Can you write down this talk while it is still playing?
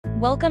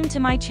Welcome to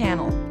my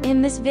channel.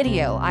 In this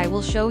video I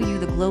will show you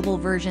the global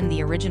version,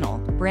 the original,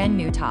 brand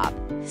new top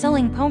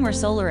selling PowMr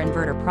solar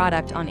inverter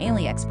product on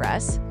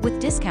Aliexpress with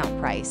discount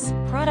price.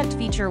 Product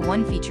feature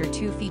 1, feature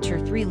 2,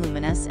 feature 3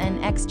 luminous and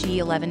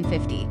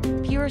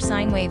XG1150. Pure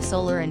sine wave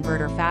solar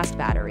inverter, fast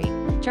battery.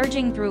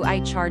 Charging through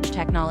iCharge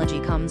technology,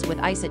 comes with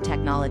ICE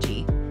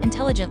technology.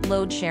 Intelligent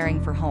load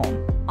sharing for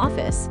home,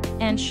 office,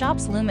 and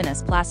shops.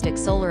 Luminous plastic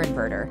solar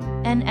inverter,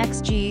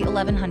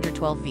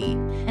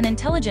 NXG1112V. An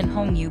intelligent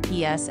home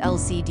UPS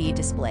LCD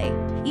display.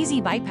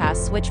 Easy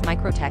bypass switch,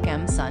 Microtech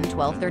M-Sun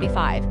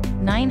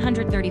 1235,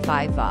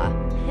 935 Va.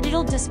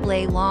 Digital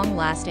display,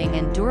 long-lasting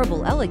and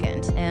durable,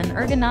 elegant and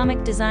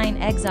ergonomic design.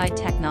 Exide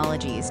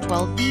Technologies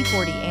 12V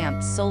 40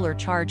 amps solar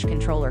charge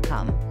controller,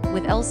 come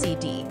with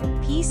LCD,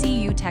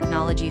 PCU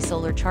technology,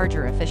 solar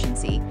charger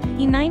efficiency,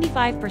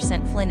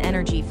 E95% Flynn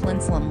Energy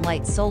Flinslam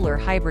Light Solar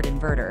Hybrid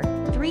Inverter,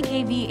 3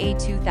 kVA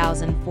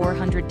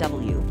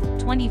 2400W,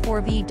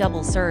 24V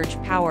double surge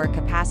power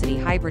capacity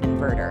hybrid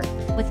inverter,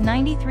 with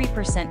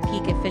 93%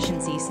 peak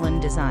efficiency,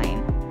 slim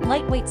design.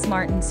 Lightweight,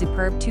 smart and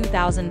superb,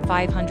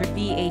 2500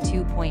 VA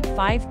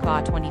 2.5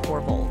 kW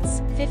 24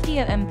 volts, 50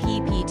 A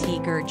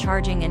MPPT GER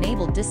charging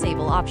enabled,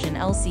 disable option.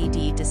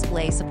 LCD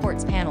display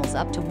supports panels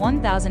up to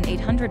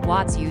 1800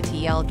 watts.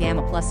 UTL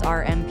Gamma Plus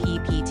R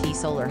MPPT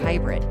solar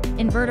hybrid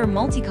inverter,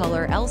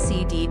 multicolor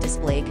LCD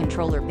display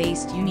controller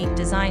based, unique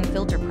design,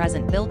 filter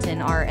present,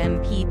 built-in R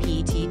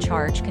MPPT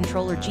charge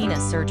controller.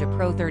 Genus Surge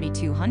Pro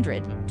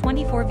 3200,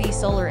 24V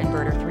solar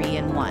inverter,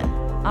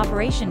 3-in-1.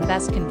 Operation,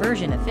 best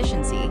conversion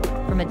efficiency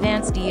from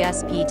advanced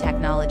DSP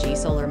technology.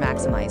 Solar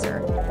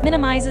maximizer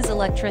minimizes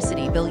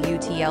electricity bill.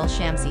 UTL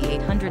Shamsi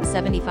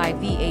 875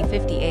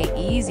 VA50A,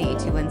 easy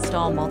to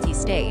install,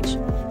 multi-stage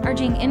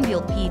charging.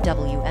 Inbuilt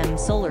PWM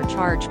solar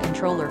charge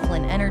controller.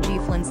 Flynn Energy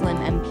Flinslam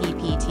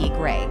MPPT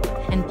gray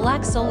and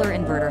black solar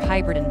inverter,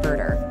 hybrid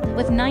inverter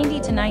with 90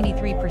 to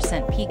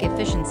 93% peak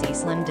efficiency,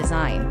 slim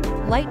design,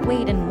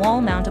 lightweight and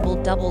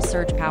wall-mountable, double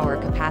surge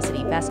power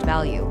capacity. Best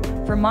value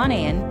for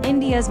Manayan,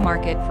 India's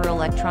market for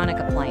electronic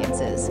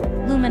appliances.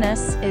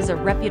 Luminous is a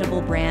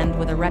reputable brand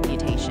with a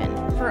reputation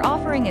for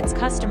offering its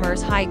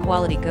customers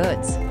high-quality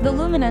goods. The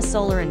Luminous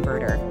solar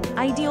inverter,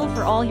 ideal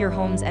for all your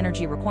home's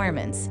energy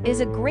requirements,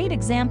 is a great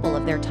example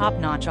of their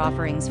top-notch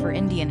offerings for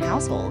Indian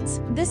households.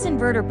 This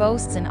inverter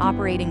boasts an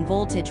operating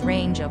voltage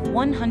range of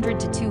 100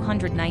 to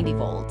 290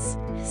 volts,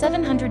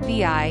 700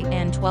 VI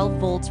and 12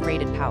 volts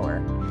rated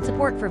power,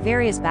 support for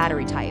various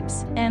battery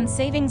types, and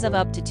savings of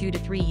up to 2 to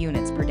 3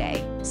 units per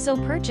day. So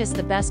purchase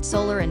the best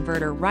solar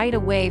inverter right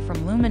away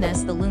from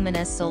Luminous. The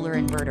Luminous solar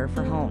inverter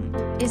for home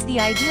is the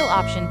ideal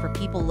option for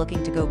people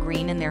looking to go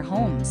green in their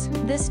homes.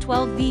 This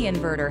 12V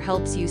inverter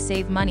helps you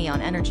save money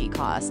on energy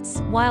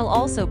costs while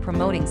also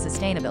promoting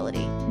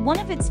sustainability. One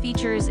of its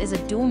features is a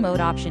dual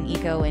mode option,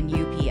 Eco and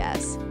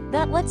UPS,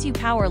 that lets you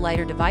power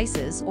lighter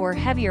devices or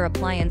heavier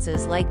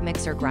appliances like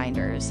mixer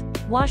grinders,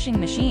 washing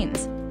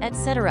machines,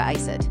 etc.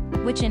 ICE,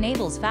 which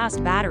enables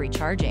fast battery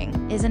charging,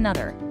 is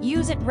another.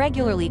 Use it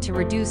regularly to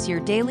reduce your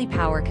daily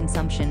power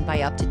consumption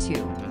by up to 2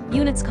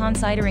 units.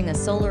 Considering a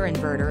solar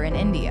inverter in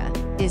India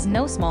is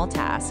no small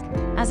task,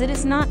 as it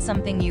is not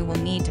something you will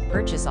need to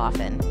purchase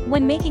often.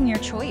 When making your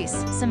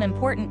choice, some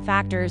important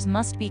factors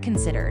must be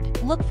considered.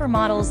 Look for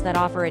models that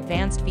offer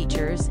advanced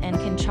features and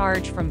can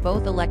charge from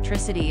both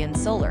electricity and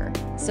solar,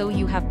 so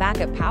you have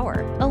backup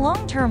power. A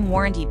long-term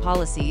warranty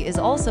policy is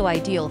also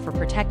ideal for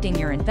protecting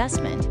your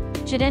investment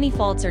should any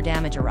faults or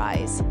damage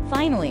arise.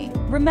 Finally,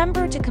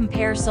 remember to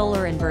compare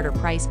solar inverter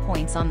price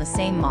points on the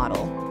same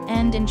model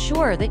and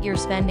ensure that your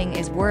spending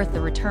is worth the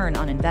return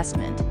on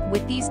investment.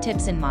 With these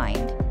tips in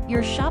mind,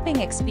 your shopping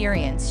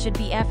experience should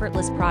be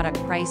effortless. Product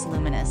price: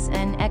 Luminous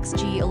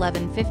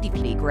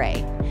NXG1150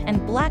 gray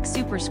and black,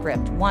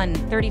 superscript 1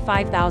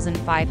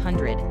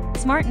 35,500,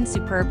 smart and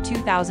superb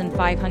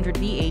 2500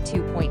 VA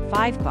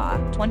 2.5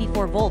 kW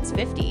 24 volts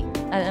 50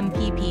 A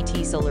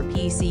MPPT solar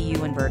PCU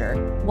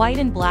inverter, white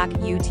and black.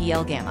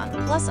 UTL Gamma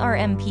Plus R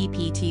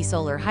MPPT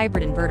solar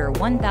hybrid inverter,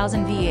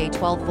 1000 VA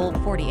 12 volt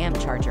 40 amp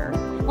charger,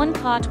 1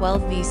 kW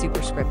 12V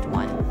superscript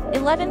 1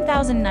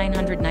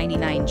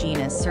 11,999.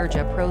 Genus Surge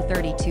Pro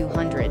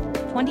 3200,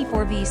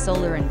 24V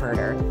solar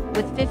inverter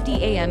with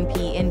 50 amp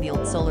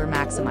inbuilt solar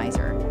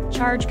maximizer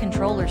charge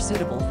controller,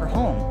 suitable for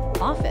home,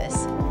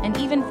 office, and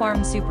even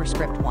farm.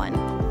 Superscript 1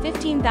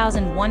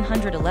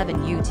 15,111.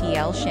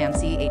 UTL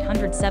Shamsi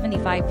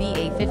 875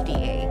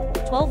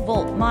 VA50A 12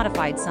 volt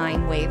modified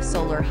sine wave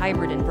solar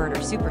hybrid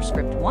inverter.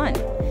 Superscript 1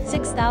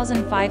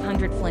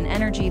 6500. Flynn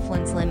Energy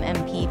Flinslam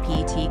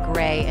MPPT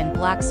gray and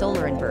black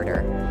solar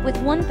inverter with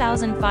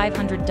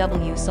 1500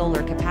 W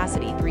solar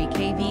capacity, 3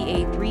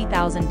 kVA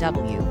 3000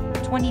 W,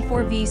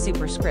 24V.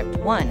 Superscript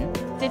 1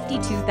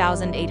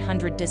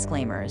 52,800.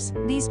 Disclaimers: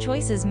 these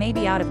choices may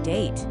be out of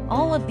date.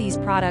 All of these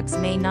products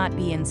may not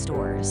be in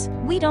stores.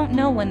 We don't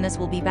know when this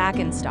will be back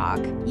in stock.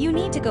 You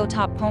need to go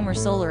top PowMr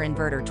Solar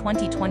Inverter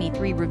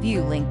 2023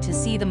 review link to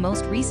see the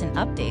most recent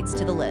updates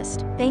to the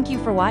list. Thank you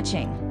for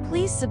watching.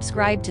 Please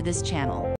subscribe to this channel.